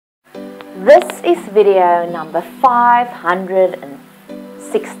This is video number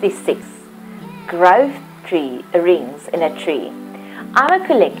 566, growth tree rings in a tree. I'm a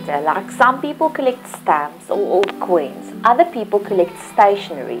collector. Like some people collect stamps or old coins, other people collect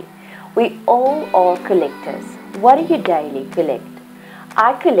stationery. We all are collectors. What do you daily collect?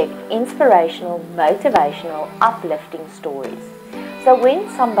 I collect inspirational, motivational, uplifting stories. So when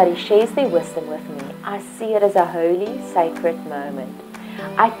somebody shares their wisdom with me, I see it as a holy, sacred moment.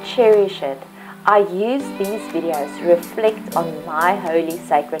 I cherish it. I use these videos to reflect on my holy,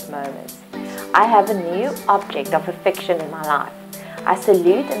 sacred moments. I have a new object of affection in my life. I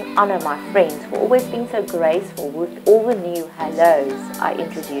salute and honor my friends for always being so graceful with all the new hellos I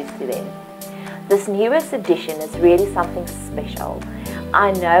introduce to them. This newest edition is really something special.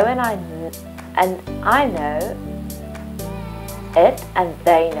 I know I know it, and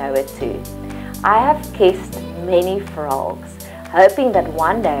they know it too. I have kissed many frogs, hoping that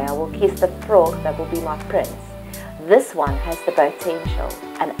one day I will kiss the frog that will be my prince. This one has the potential,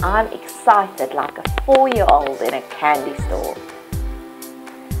 and I'm excited like a 4-year-old in a candy store.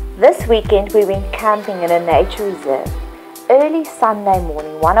 This weekend we went camping in a nature reserve. Early Sunday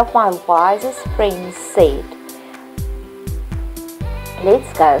morning, one of my wisest friends said,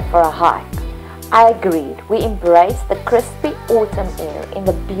 "Let's go for a hike." I agreed. We embraced the crispy autumn air in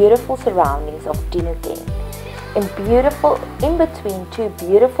the beautiful surroundings of Dinokeng. In between two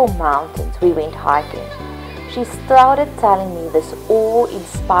beautiful mountains, we went hiking. She started telling me this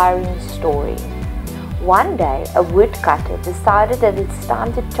awe-inspiring story. One day, a woodcutter decided that it's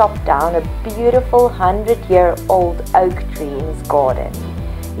time to chop down a beautiful 100-year-old oak tree in his garden.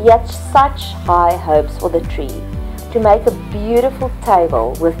 He had such high hopes for the tree, to make a beautiful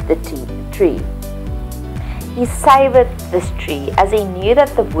table with the tree. He savoured this tree as he knew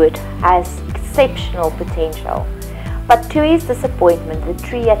that the wood has exceptional potential. But to his disappointment, the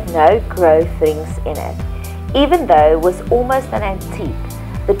tree had no growth rings in it. Even though it was almost an antique,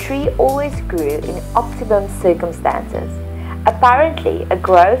 the tree always grew in optimum circumstances. Apparently, a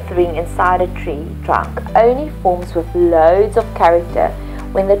growth ring inside a tree trunk only forms with loads of character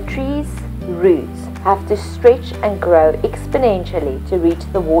when the tree's roots have to stretch and grow exponentially to reach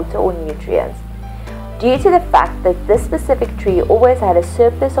the water or nutrients. Due to the fact that this specific tree always had a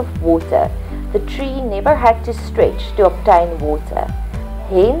surplus of water, the tree never had to stretch to obtain water.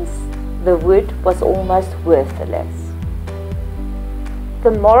 Hence, the wood was almost worthless. The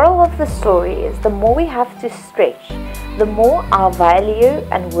moral of the story is the more we have to stretch, the more our value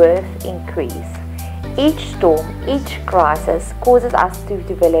and worth increase. Each storm, each crisis causes us to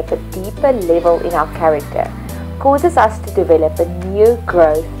develop a deeper level in our character, causes us to develop a new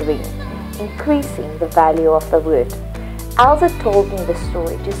growth ring, increasing the value of the wood. Elsa told me the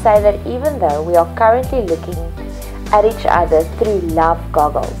story to say that even though we are currently looking at each other through love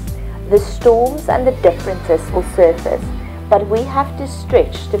goggles, the storms and the differences will surface, but we have to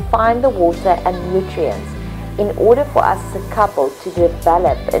stretch to find the water and nutrients in order for us as a couple to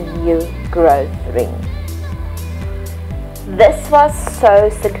develop a new growth ring. This was so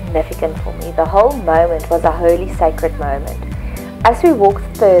significant for me. The whole moment was a holy, sacred moment. As we walked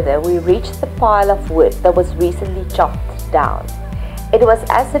further, we reached the pile of wood that was recently chopped down. It was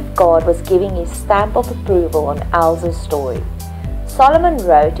as if God was giving his stamp of approval on Elsa's story. Solomon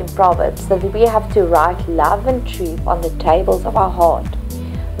wrote in Proverbs that we have to write love and truth on the tables of our heart.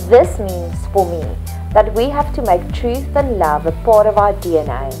 This means for me that we have to make truth and love a part of our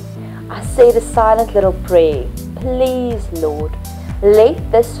DNA. I said a silent little prayer. Please, Lord, let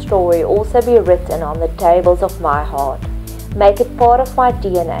this story also be written on the tables of my heart. Make it part of my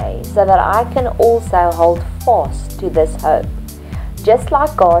DNA so that I can also hold fast to this hope. Just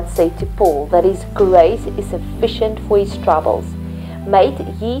like God said to Paul that his grace is sufficient for his troubles, may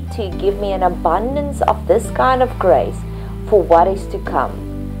he too give me an abundance of this kind of grace for what is to come.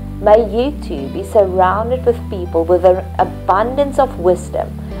 May you too be surrounded with people with an abundance of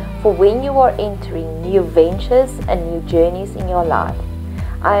wisdom for when you are entering new ventures and new journeys in your life.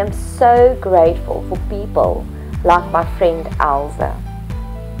 I am so grateful for people like my friend Elsa.